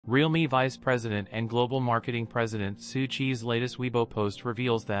Realme Vice President and Global Marketing President Su Qi's latest Weibo post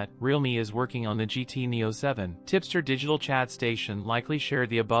reveals that Realme is working on the GT Neo 7. Tipster Digital Chat Station likely shared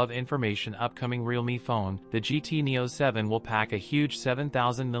the above information. Upcoming Realme phone, the GT Neo 7 will pack a huge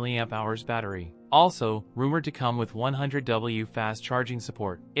 7000 mAh battery. Also, rumored to come with 100W fast charging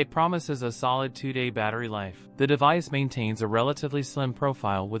support. It promises a solid 2-day battery life. The device maintains a relatively slim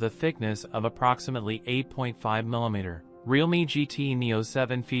profile with a thickness of approximately 8.5 mm. Realme GT Neo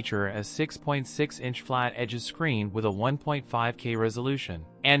 7 feature a 6.6-inch flat edges screen with a 1.5K resolution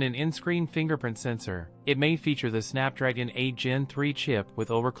and an in-screen fingerprint sensor. It may feature the Snapdragon 8 Gen 3 chip with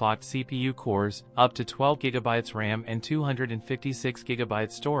overclocked CPU cores, up to 12GB RAM and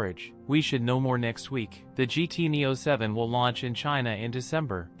 256GB storage. We should know more next week. The GT Neo 7 will launch in China in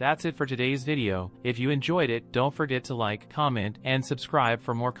December. That's it for today's video. If you enjoyed it, don't forget to like, comment, and subscribe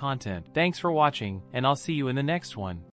for more content. Thanks for watching, and I'll see you in the next one.